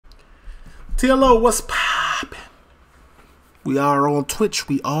TLO, what's poppin'? We are on Twitch.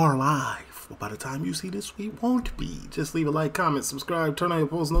 We are live. Well, by the time you see this, we won't be. Just leave a like, comment, subscribe, turn on your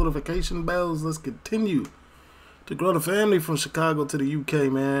post notification bells. Let's continue to grow the family from Chicago to the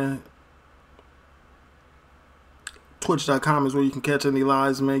UK, man. Twitch.com is where you can catch any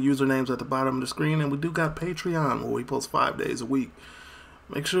lives, man. Usernames at the bottom of the screen. And we do got Patreon, where we post 5 days a week.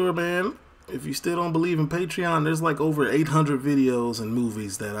 Make sure, man, if you still don't believe in Patreon, there's like over 800 videos and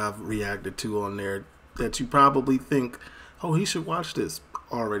movies that I've reacted to on there that you probably think, oh, he should watch this.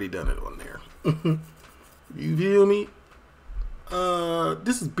 Already done it on there. You feel me?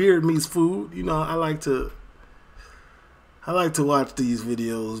 This is Beardmeatsfood. You know, I like to watch these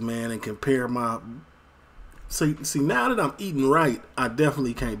videos, man, and compare my... See, now that I'm eating right, I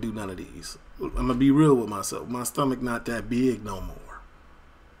definitely can't do none of these. I'm going to be real with myself. My stomach not that big no more.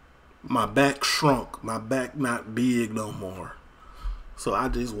 My back shrunk. My back not big no more. So I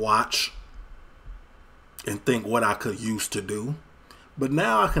just watch and think what I could used to do. But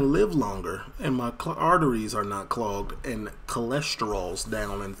now I can live longer and my arteries are not clogged and cholesterol's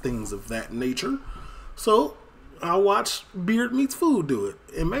down and things of that nature. So I watch Beardmeatsfood do it.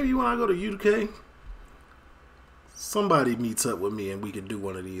 And maybe when I go to UK, somebody meets up with me and we can do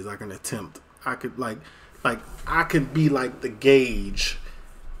one of these. I can attempt. I could I could be like the gauge.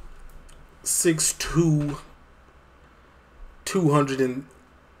 6'2", 200 and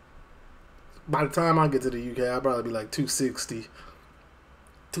by the time I get to the UK, I'll probably be like 260,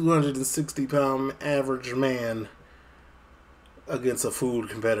 260 pound average man against a food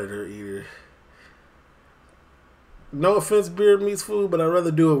competitor eater. No offense, Beardmeatsfood, but I'd rather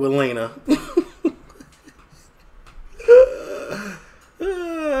do it with Lena.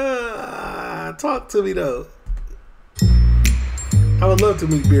 Talk to me though. I would love to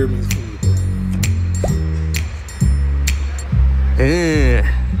meet Beardmeatsfood.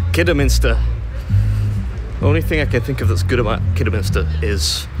 Kidderminster. The only thing I can think of that's good about Kidderminster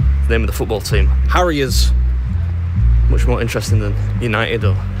is the name of the football team. Harriers. Much more interesting than United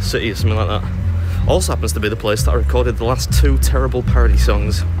or City or something like that. Also happens to be the place that I recorded the last 2 terrible parody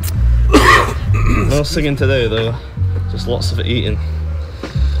songs. No singing today though, just lots of eating.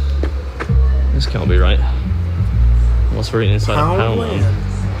 This can't be right. Unless we're eating inside a pound man.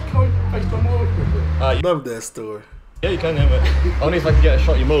 I love that story. Yeah, you can, mate. Only if I can get a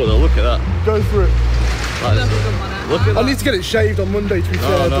shot of your mullet though, look at that. Go for it. Look at that. I need to get it shaved on Monday, to be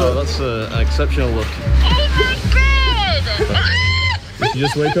fair. No, that's an exceptional look. Oh my god! Did you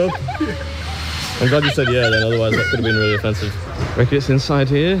just wake up? I'm glad you said yeah then, otherwise that could have been really offensive. Reckon it's inside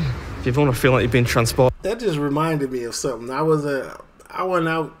here. If you want to feel like you've been transported. That just reminded me of something. I went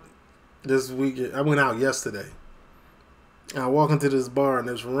out this weekend. I went out yesterday. I walk into this bar and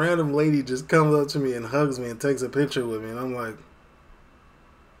this random lady just comes up to me and hugs me and takes a picture with me. And I'm like,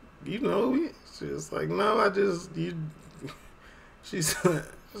 you know me? She's like, no, she said,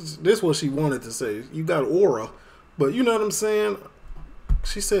 this is what she wanted to say. You got aura. But you know what I'm saying?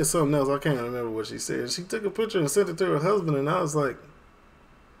 She said something else. I can't remember what she said. She took a picture and sent it to her husband. And I was like,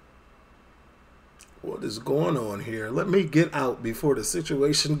 what is going on here? Let me get out before the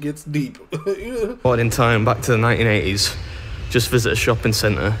situation gets deep. In time, back to the 1980s. Just visit a shopping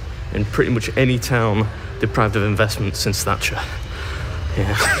centre in pretty much any town deprived of investment since Thatcher.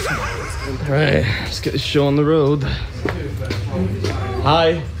 Yeah. Right, let's get this show on the road.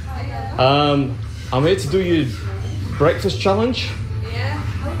 Hi. I'm here to do your breakfast challenge. Yeah.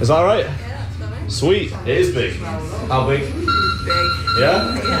 Is that right? Yeah, that's fine. Sweet. It is big. How big? Big.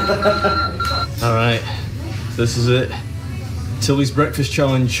 Yeah? Alright, this is it. Tilly's breakfast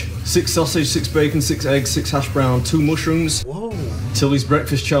challenge. 6 sausage, 6 bacon, 6 eggs, 6 hash brown, 2 mushrooms. Whoa. Tilly's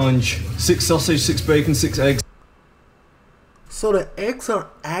breakfast challenge. 6 sausage, 6 bacon, 6 eggs. So the eggs are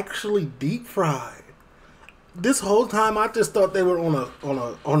actually deep fried. This whole time I just thought they were on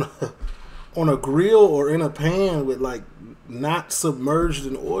a grill or in a pan with like not submerged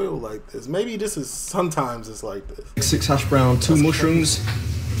in oil like this. Maybe this is sometimes it's like this. 6 hash brown, 2 mushrooms.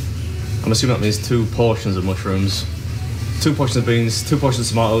 I'm assuming that means 2 portions of mushrooms. 2 portions of beans, 2 portions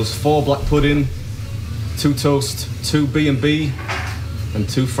of tomatoes, 4 black pudding, 2 toast, 2 B&B, and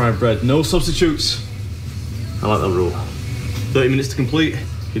 2 fried bread. No substitutes. I like that rule. 30 minutes to complete.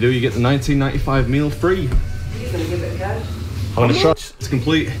 If you do, you get the $19.95 meal free. You're gonna give it a go? I'm gonna try to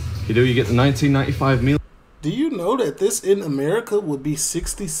complete. If you do, you get the $19.95 meal. Do you know that this in America would be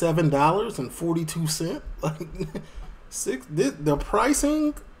 $67.42? Like, the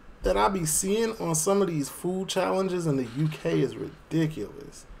pricing that I be seeing on some of these food challenges in the UK is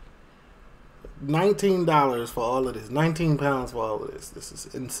ridiculous. $19 for all of this. 19 pounds for all of this. This is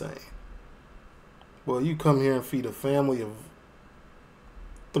insane. Well, you come here and feed a family of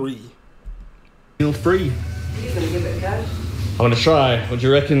 3 Meal free. You're going to give it a go? I'm gonna try. What do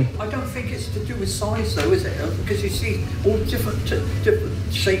you reckon? I don't think it's to do with size though, is it? Because you see all different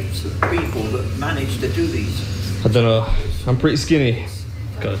shapes of people that manage to do these. I don't know. I'm pretty skinny.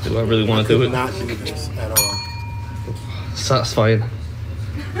 God, do I really want to do it? Not do this at all. Satisfying.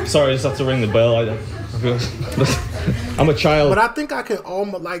 Sorry, I just have to ring the bell. I'm a child. But I think I can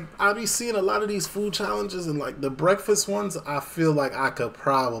almost, like, I be seeing a lot of these food challenges, and like the breakfast ones, I feel like I could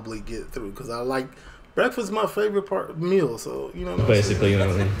probably get through because I like breakfast is my favorite meal. So you know. Basically, you know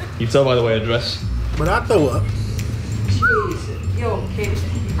what I mean. You tell by the way I dress. But I throw up. Jesus, you're kidding.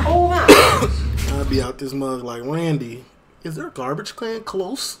 All that? I'd be out this mug like, Randy, is there a garbage can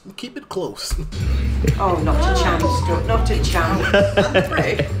close? Keep it close. Oh, not a chance, Stuart, not a chance. And the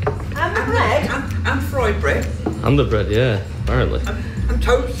bread. And the bread? And fried bread. I'm the bread, yeah, apparently. And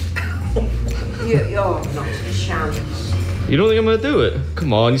toast. You're not a chance. You don't think I'm gonna do it?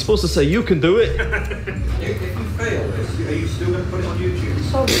 Come on, you're supposed to say you can do it. If you fail, are you still going to put it on YouTube?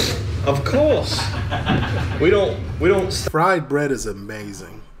 Sorry. Of course. We don't. Fried bread is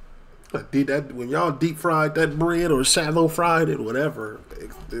amazing. Like, when y'all deep fried that bread or shallow fried it, whatever,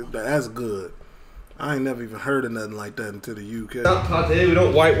 that's good. I ain't never even heard of nothing like that until the UK. That part here, we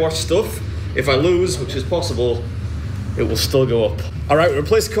don't whitewash stuff. If I lose, which is possible, it will still go up. All right, we're at a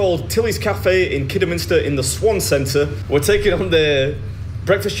place called Tilly's Cafe in Kidderminster in the Swan Centre. We're taking on the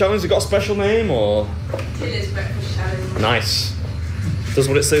breakfast challenge. You got a special name or? Tilly's breakfast challenge. Nice. Does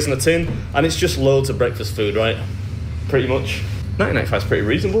what it says in the tin, and it's just loads of breakfast food, right? Pretty much. 1995 is pretty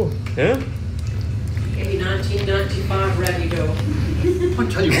reasonable, yeah? Give you 1995 ready go. I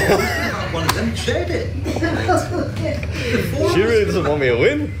tell you what, one of them shared it. She really doesn't want me to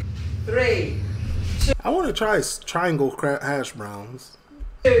win. 3, I want to try triangle hash browns.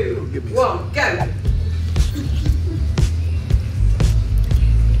 2, 1, go.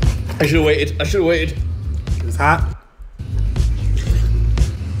 I should have waited. It's hot.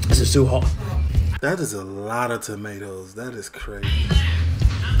 This is too hot. That is a lot of tomatoes. That is crazy.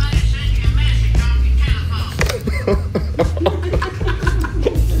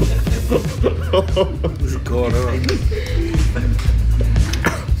 What's going on?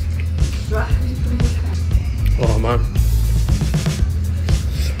 Oh man.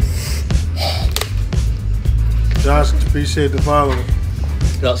 Josh, appreciate the follow.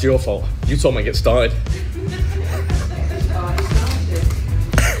 That's your fault. You told me to get started.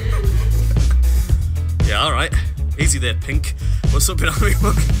 Yeah, alright. Easy there, Pink. What's up, Benami?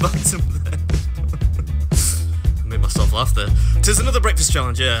 Welcome back to I made myself laugh there. Tis another breakfast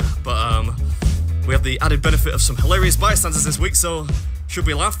challenge, yeah, but we have the added benefit of some hilarious bystanders this week, so should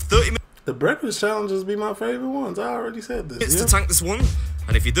we laugh? 30 minutes The breakfast challenges be my favorite ones. I already said this. to tank this one,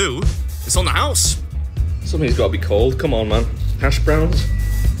 and if you do, it's on the house. Something's got to be cold. Come on, man. Hash browns?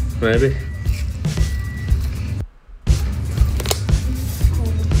 Maybe.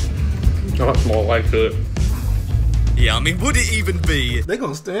 Oh, that's more like it. Yeah, I mean, would it even be They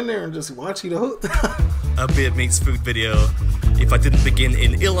gonna stand there and just watch you the whole a Beardmeatsfood video if I didn't begin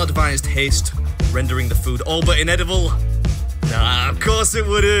in ill-advised haste, rendering the food all but inedible? Nah, of course it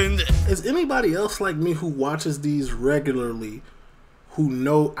wouldn't. Is anybody else like me who watches these regularly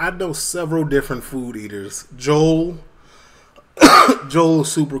I know several different food eaters. Joel's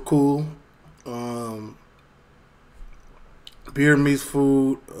super cool.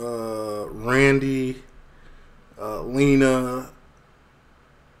 Beardmeatsfood, Randy, Lena.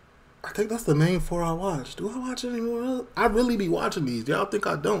 I think that's the main 4 I watch. Do I watch any more else? I really be watching these. Y'all think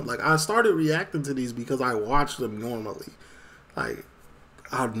I don't. Like, I started reacting to these because I watch them normally. Like,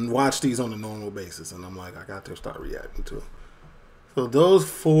 I watch these on a normal basis, and I'm like, I got to start reacting to them. So those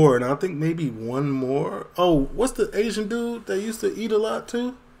 4, and I think maybe one more. Oh, what's the Asian dude that used to eat a lot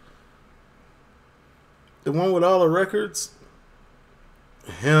too? The one with all the records?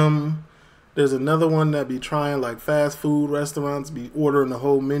 Him. There's another one that be trying like fast food restaurants, be ordering the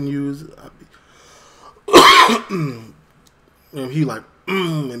whole menus. And he like,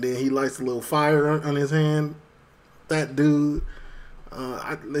 and then he lights a little fire on his hand. That dude.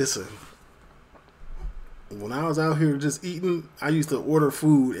 Listen. When I was out here just eating, I used to order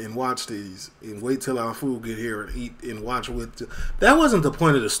food and watch these and wait till our food get here and eat and watch with. That wasn't the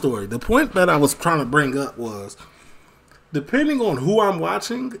point of the story. The point that I was trying to bring up was, depending on who I'm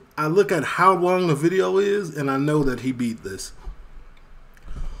watching, I look at how long the video is and I know that he beat this.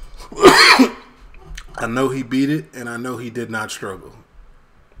 I know he beat it and I know he did not struggle.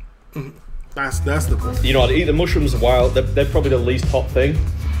 That's the point. You know, I'd eat the mushrooms while they're probably the least hot thing.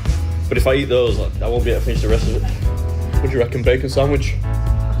 But if I eat those, I won't be able to finish the rest of it. What do you reckon, bacon sandwich?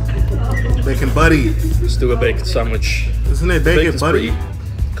 Bacon buddy. Let's do a bacon sandwich. Isn't it bacon Bacon's buddy? pretty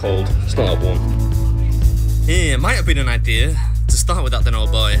cold. It's not that warm. Yeah, it might have been an idea to start with that then,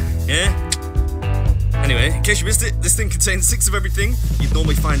 old boy. Yeah? Anyway, in case you missed it, this thing contains 6 of everything you'd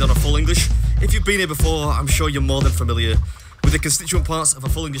normally find on a full English. If you've been here before, I'm sure you're more than familiar with the constituent parts of a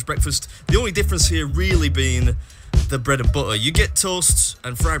full English breakfast. The only difference here really being the bread and butter. You get toast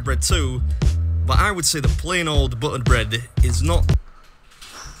and fried bread too, but I would say that plain old buttered bread is not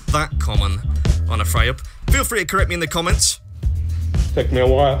that common on a fry-up. Feel free to correct me in the comments. Take me a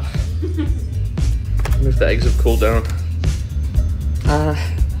while. If the eggs have cooled down.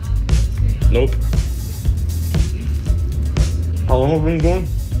 Nope. How long have we been going?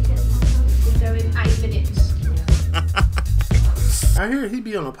 We're going 8 minutes. I hear he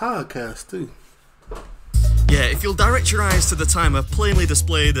be on a podcast too. Yeah, if you'll direct your eyes to the timer plainly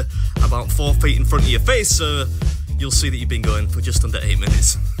displayed about 4 feet in front of your face, you'll see that you've been going for just under 8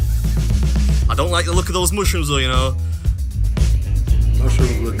 minutes. I don't like the look of those mushrooms though, you know.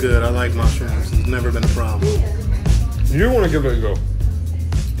 Mushrooms look good. I like mushrooms. It's never been a problem. You want to give it a go?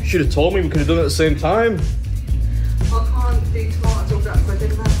 You should have told me, we could have done it at the same time. I can't do tomatoes or black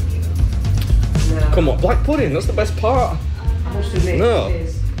pudding, no. Come on, black pudding, that's the best part. I must admit, No. it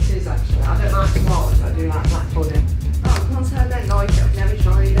is actually. I don't like tomatoes, but I do like black pudding. Oh, I can't say I don't like it. I've never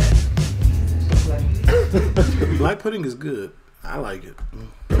tried it. It's lovely. Black pudding is good. I like it.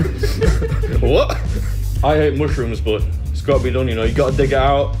 What? I hate mushrooms, but it's got to be done, you know. You got to dig it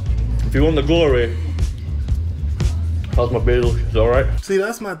out. If you want the glory. How's my basil? Is it alright? See,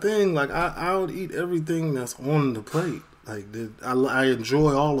 that's my thing. Like, I would eat everything that's on the plate. Like, I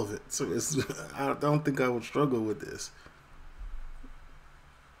enjoy all of it. So I don't think I would struggle with this.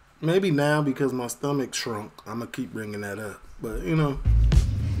 Maybe now because my stomach shrunk, I'm gonna keep bringing that up. But you know,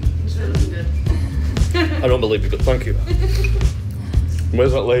 It's really good. I don't believe you, but thank you.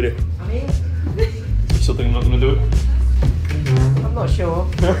 Where's that lady? I mean, Something I'm not going to do it? I'm not sure.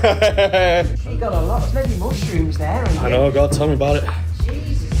 You got a lot. There's maybe mushrooms there. I know, God, tell me about it.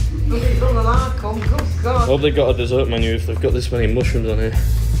 Jesus. Look at all the lard come. Good God. Well, they got a dessert menu if they've got this many mushrooms on here.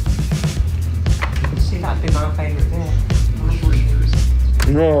 See, that'd be my favourite bit. Mushrooms.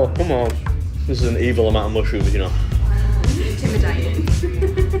 No, come on. This is an evil amount of mushrooms, you know. Intimidating.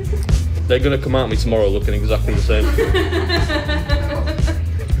 They're going to come at me tomorrow looking exactly the same.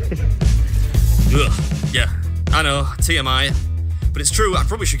 Ugh, yeah, I know, TMI. But it's true, I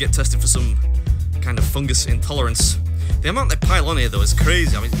probably should get tested for some kind of fungus intolerance. The amount they pile on here, though, is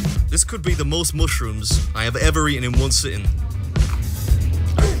crazy. I mean, this could be the most mushrooms I have ever eaten in one sitting.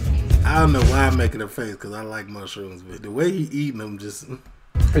 I don't know why I'm making a face because I like mushrooms, but the way he eating them just.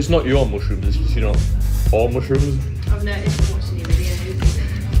 It's not your mushrooms, it's just, you know, all mushrooms. I've noticed watching your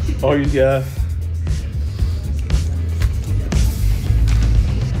videos. Oh, yeah.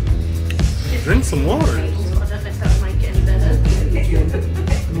 Drink some water. I don't know if that would make it any better.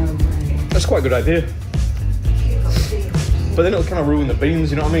 That's quite a good idea. But then it'll kind of ruin the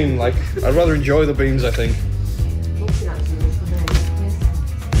beans, you know what I mean? Like, I'd rather enjoy the beans, I think.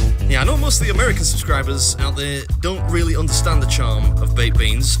 Yeah, I know most of the American subscribers out there don't really understand the charm of baked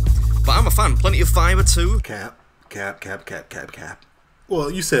beans, but I'm a fan. Plenty of fibre too. Cap. Well,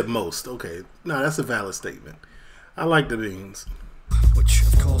 you said most. Okay. No, that's a valid statement. I like the beans. Which,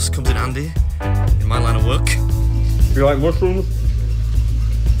 of course, comes in handy in my line of work. You like mushrooms?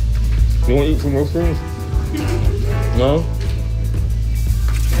 You want to eat some mushrooms? No?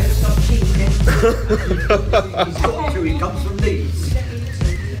 Stop cheating. He's got to, he comes from these.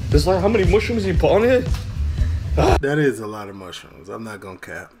 There's like, how many mushrooms you put on here? That is a lot of mushrooms. I'm not gonna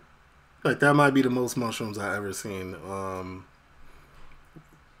cap. Like, that might be the most mushrooms I ever seen.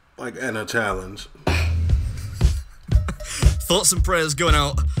 Like, in a challenge. Thoughts and prayers going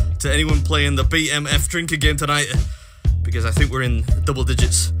out to anyone playing the BMF drinking game tonight, because I think we're in double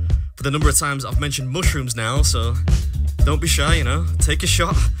digits for the number of times I've mentioned mushrooms now, so don't be shy, you know, take a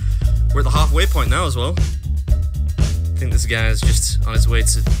shot. We're at the halfway point now as well. I think this guy's just on his way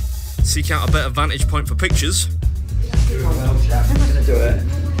to seek out a better vantage point for pictures. Gonna do it.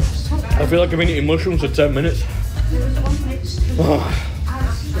 I feel like I've been eating mushrooms for 10 minutes. I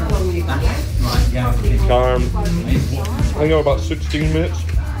think about 16 minutes.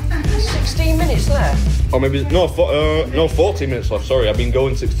 16 minutes left. Or maybe, no, 14 minutes left, sorry. I've been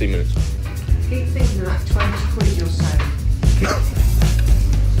going 16 minutes. Keep thinking like 20 quid or so.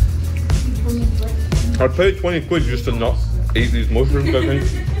 I'd pay 20 quid just to not eat these mushrooms, I think.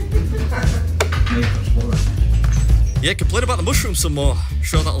 Yeah, complain about the mushrooms some more.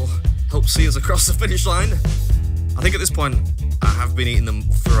 Sure, that'll help see us across the finish line. I think at this point, I have been eating them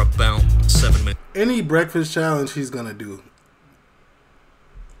for about 7 minutes. Any breakfast challenge he's gonna do.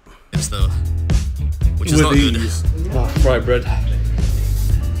 Though, which is With not good. ease. Fried bread.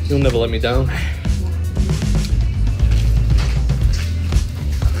 You'll never let me down.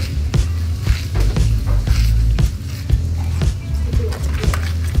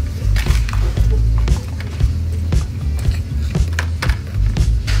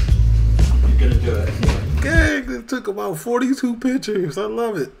 took about 42 pictures. I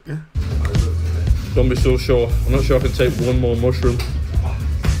love it. Don't be so sure. I'm not sure I can take one more mushroom.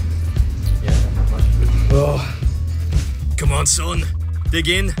 Oh. Come on, son. Dig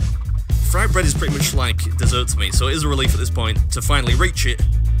in. Fried bread is pretty much like dessert to me, so it is a relief at this point to finally reach it,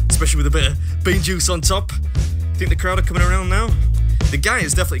 especially with a bit of bean juice on top. Think the crowd are coming around now? The guy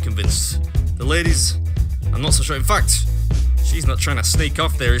is definitely convinced. The ladies, I'm not so sure. In fact, she's not trying to sneak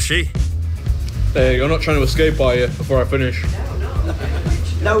off there, is she? Hey, you're not trying to escape, are you, before I finish?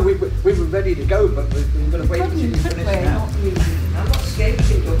 No, we were ready to go, but we were going to wait until you finish now. I'm not scared to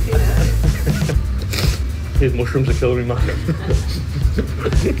keep looking at. These mushrooms are killing me, man.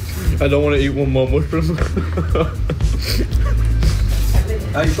 I don't want to eat one more mushroom.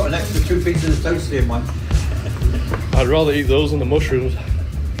 Oh, you've got an extra 2 pieces of toast here, man. I'd rather eat those than the mushrooms.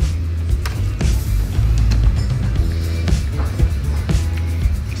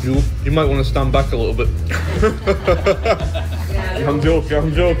 You might want to stand back a little bit. I'm joking,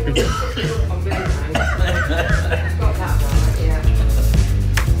 I'm joking. Got that one,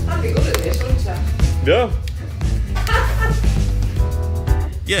 yeah. I'd be good at this, wouldn't I? Yeah.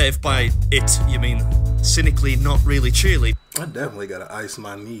 Yeah, if by it you mean cynically not really cheerly. I definitely gotta ice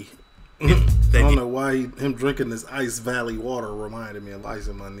my knee. I Then don't know why him drinking this Ice Valley water reminded me of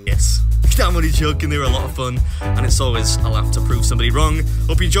icing my knee. yes. I'm only joking, they were a lot of fun, and it's always a laugh to prove somebody wrong.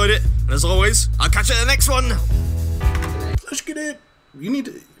 Hope you enjoyed it, and as always, I'll catch you at the next one. Let's get it. You need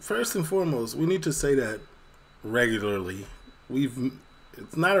to, first and foremost, we need to say that regularly.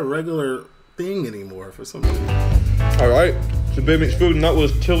 It's not a regular thing anymore for some reason. Alright, so Beardmeatsfood, and that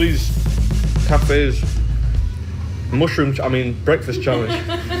was Tilly's Cafe's breakfast challenge.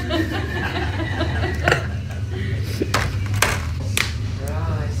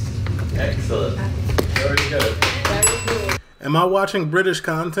 Excellent. Very good. Am I watching British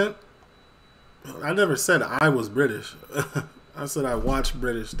content? I never said I was British. I said I watch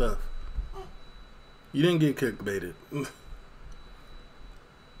British stuff. You didn't get clickbaited.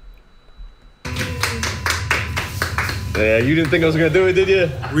 Yeah, you didn't think I was going to do it, did you?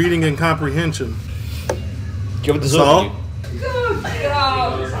 Reading and comprehension. Give it the So? Good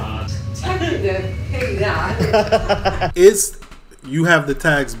God. Taking the pig that. You have the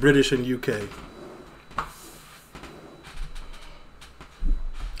tags British and UK.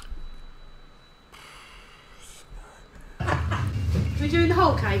 We're doing the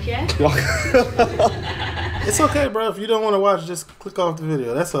whole cake, yeah? It's okay, bro. If you don't want to watch, just click off the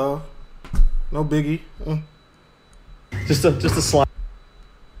video. That's all. No biggie. Just a slice,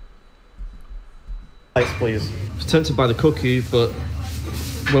 please. I was tempted by the cookie, but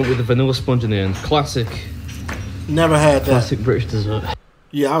went with the vanilla sponge in the end. Classic Never had that. Classic British dessert.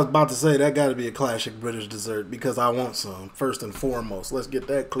 Yeah, I was about to say that got to be a classic British dessert because I want some. First and foremost, let's get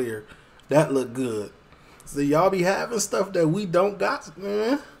that clear. That look good. So y'all be having stuff that we don't got,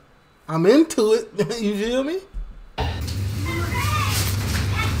 man. I'm into it. You feel me?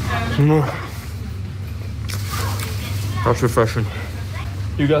 That's refreshing.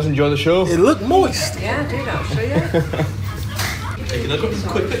 You guys enjoy the show? It looked moist. Yeah, I did actually, yeah. Hey, can I get a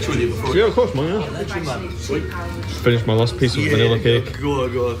quick picture with you before? Yeah, of course, man. Yeah. Finished my last piece of vanilla cake. Go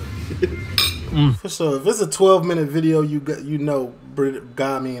on, go on. For sure. If it's a 12-minute video, you know,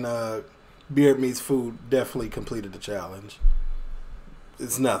 Beardmeatsfood definitely completed the challenge.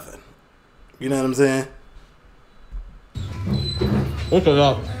 It's nothing. You know what I'm saying? Look at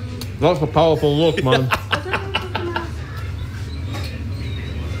that. That's a powerful look, man.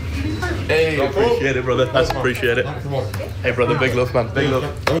 Hey, appreciate it, brother. I appreciate it. Hey, brother, big love, man. Big love.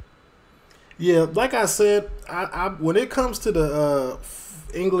 Yeah, like I said, I when it comes to the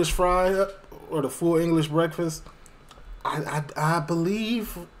English fry or the full English breakfast, I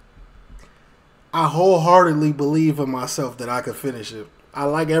believe, I wholeheartedly believe in myself that I could finish it. I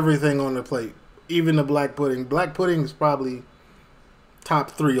like everything on the plate, even the black pudding. Black pudding is probably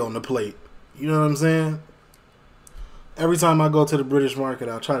top 3 on the plate. You know what I'm saying? Every time I go to the British market,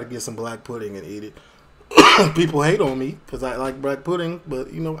 I'll try to get some black pudding and eat it. People hate on me because I like black pudding,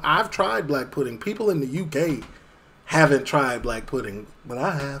 but, you know, I've tried black pudding. People in the UK haven't tried black pudding, but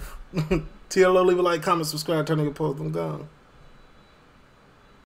I have. TLO, leave a like, comment, subscribe, turn on your post. I'm gone.